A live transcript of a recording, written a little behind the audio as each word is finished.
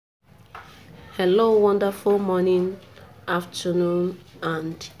Hello, wonderful morning, afternoon,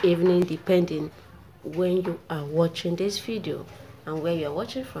 and evening, depending when you are watching this video and where you are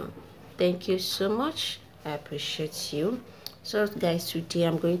watching from. Thank you so much. I appreciate you. So, guys, today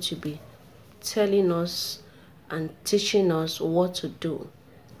I'm going to be telling us and teaching us what to do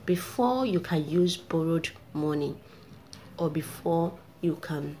before you can use borrowed money, or before you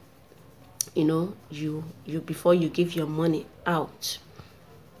can, before you give your money out.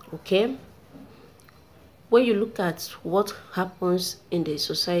 Okay. When you look at what happens in the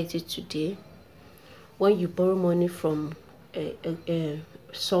society today, when you borrow money from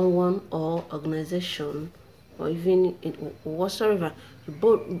someone or organization, or even whatsoever,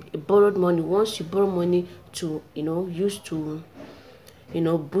 you borrowed money. Once you borrow money to use to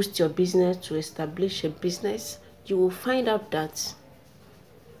boost your business, to establish a business, you will find out that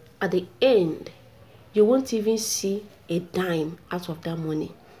at the end you won't even see a dime out of that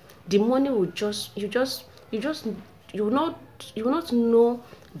money. The money will you will not know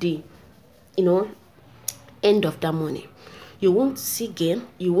the end of that money. You won't see gain,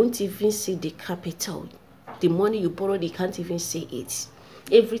 you won't even see the capital. The money you borrowed, you can't even see it.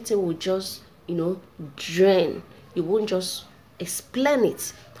 Everything will just drain. You won't just explain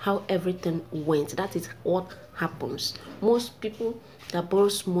it how everything went. That is what happens. Most people that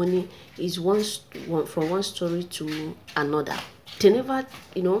borrows money is from one story to another. They never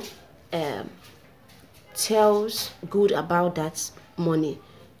tells good about that money.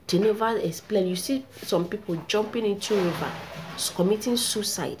 They never explain. You see some people jumping into river, committing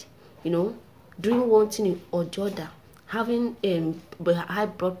suicide, doing one thing or the other, having high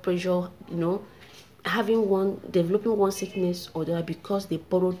blood pressure, developing one sickness or the other because they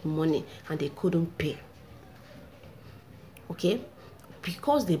borrowed money and they couldn't pay. Okay,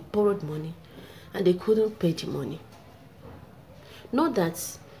 because they borrowed money and they couldn't pay the money. Not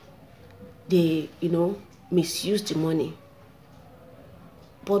that they misuse the money,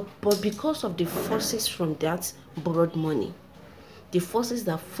 but because of the forces from that borrowed money, the forces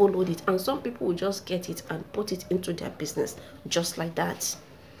that followed it, and some people will just get it and put it into their business just like that,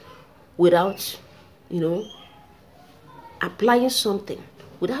 without applying something,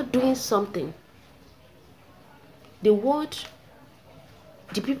 without doing something. The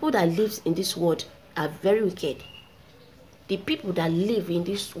people that live in this world are very wicked. The people that live in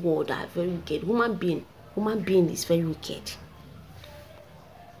this world are very wicked. Human being is very wicked.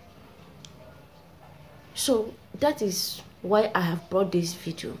 So that is why I have brought this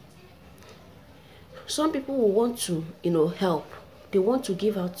video. Some people will want to help. They want to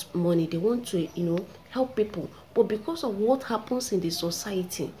give out money. They want to help people. But because of what happens in the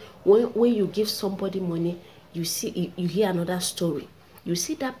society, when you give somebody money, you hear another story. You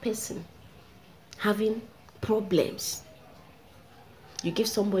see that person having problems. You give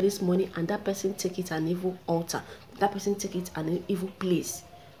somebody's money and that person take it an evil altar. That person take it an evil place,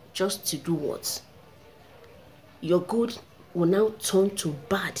 just to do what? Your good will now turn to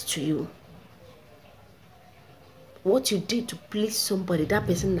bad to you. What you did to please somebody, that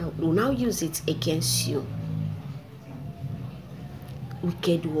person will now use it against you.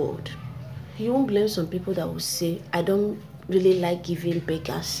 Wicked world. You won't blame some people that will say, I don't really like giving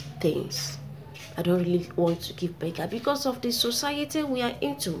beggars things. I don't really want to give beggar because of the society we are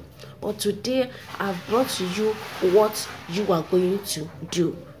into. But today, I've brought to you what you are going to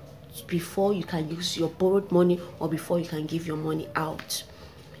do before you can use your borrowed money, or before you can give your money out.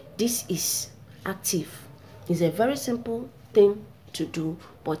 This is active. It's a very simple thing to do,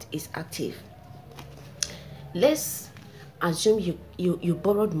 but it's active. Let's assume you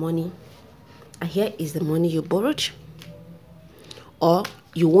borrowed money, and here is the money you borrowed, or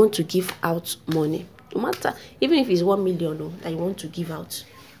you want to give out money. No matter, even if it's 1 million that you want to give out,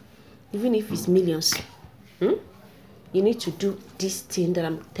 even if it's millions, you need to do this thing that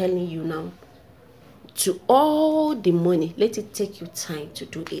I'm telling you now. To all the money, let it take you time to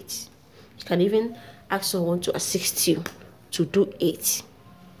do it. You can even ask someone to assist you to do it,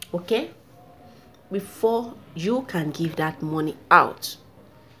 okay, before you can give that money out.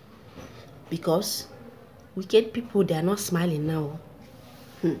 Because wicked people, they are not smiling now.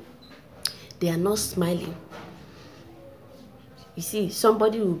 They are not smiling. You see,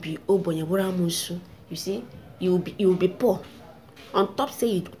 somebody will be you see, you will be poor. On top say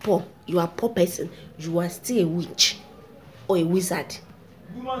you poor, you are a poor person, you are still a witch or a wizard.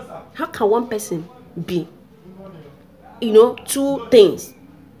 How can one person be two things?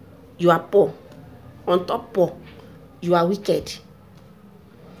 You are poor, on top poor, you are wicked.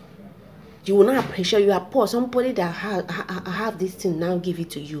 You will not appreciate. You are poor. Somebody that have this thing now give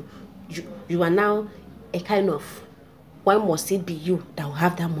it to you. You are now a kind of, why must it be you that will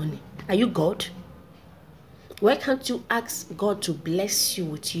have that money? Are you God? Why can't you ask God to bless you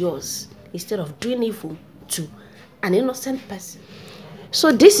with yours instead of doing evil to an innocent person?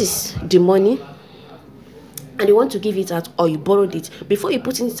 So this is the money, and you want to give it out, or you borrowed it. Before you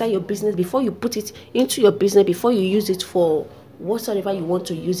put it inside your business, before you put it into your business, before you use it for whatsoever you want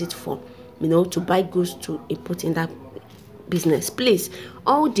to use it for, to buy goods to put in that business, please,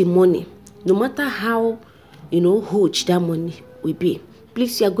 all the money, no matter how huge that money will be,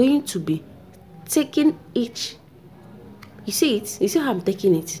 please, you are going to be taking each. You see it? You see how I'm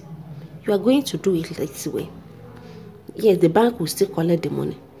taking it? You are going to do it this way. Yes, the bank will still collect the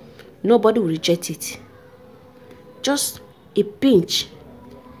money. Nobody will reject it. Just a pinch.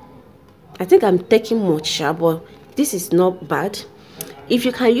 I think I'm taking much, but this is not bad. If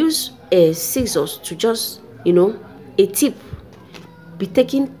you can use scissors to just, a tip, be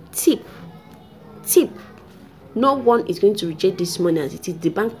taking tip. No one is going to reject this money as it is. The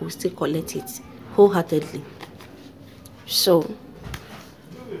bank will still collect it wholeheartedly. So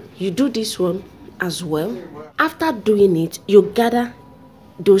you do this one as well. After doing it, you gather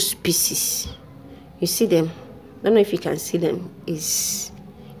those pieces. You see them? I don't know if you can see them. You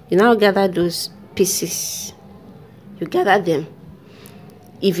now gather those pieces. You gather them.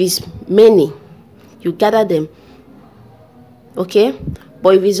 If it's many, you gather them. Okay?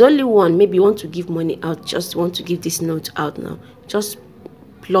 But if it's only one, maybe you want to give money out, just want to give this note out now, just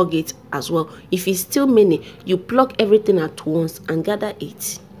plug it as well. If it's still many, you plug everything at once and gather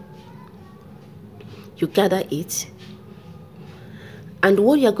it. You gather it. And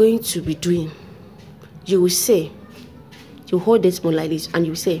what you're going to be doing, you will say, you hold this one like this, and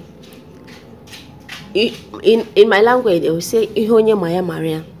you say, in my language, they will say, Ihonye Maya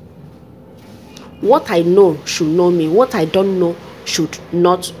Maria. What I know should know me. What I don't know should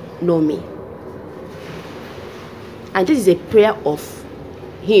not know me. And this is a prayer of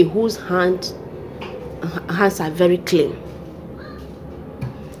he whose hands are very clean.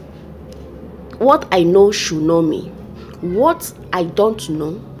 What I know should know me. What I don't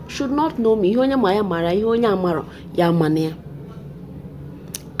know should not know me.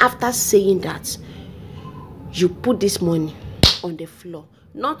 After saying that, you put this money on the floor,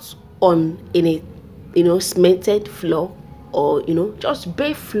 not on in a cemented floor, or just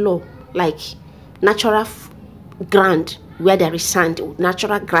bare floor, like natural ground where there is sand,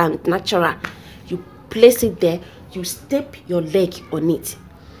 natural ground, natural. You place it there. You step your leg on it.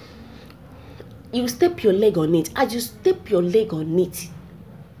 You step your leg on it. As you step your leg on it,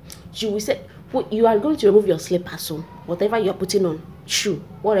 you will say, you are going to remove your slippers, so whatever you are putting on, shoe,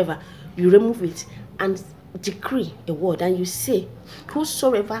 whatever, you remove it and decree a word, and you say,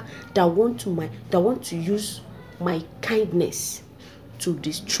 whosoever that want to use my kindness to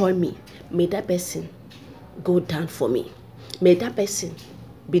destroy me, may that person go down for me. May that person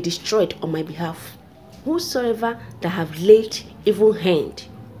be destroyed on my behalf. Whosoever that have laid evil hand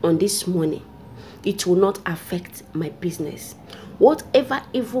on this money, it will not affect my business. Whatever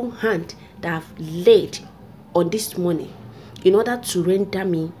evil hand that have laid on this money, in order to render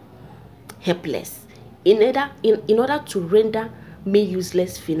me helpless, in order to render me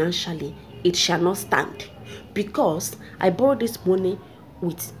useless financially, it shall not stand, because I borrowed this money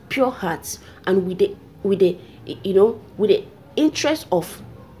with pure heart and with the interest of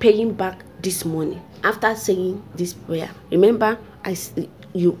paying back this money. After saying this prayer, remember,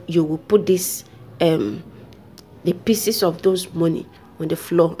 you will put this the pieces of those money on the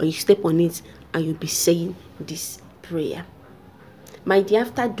floor, and you step on it, and you'll be saying this prayer. My dear,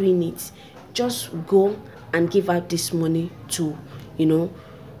 after doing it, just go and give out this money to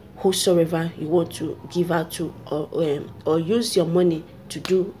whosoever you want to give out to, or use your money to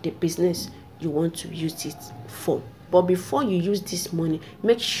do the business you want to use it for. But before you use this money,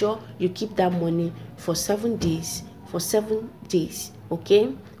 make sure you keep that money for 7 days. For 7 days,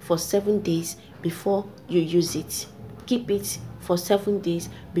 okay? For 7 days before you use it. Keep it for 7 days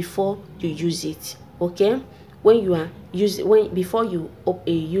before you use it, okay? When you are before you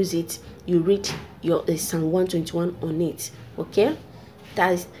use it, you read your Psalm 121 on it, okay?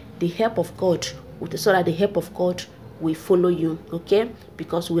 That is the help of God, so that the help of God will follow you, okay?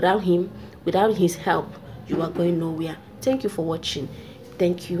 Because without his help, you are going nowhere. Thank you for watching.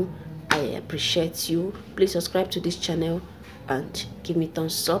 Thank you. I appreciate you. Please subscribe to this channel and give me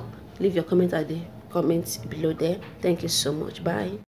thumbs up. Leave your comment at the comments below there. Thank you so much. Bye.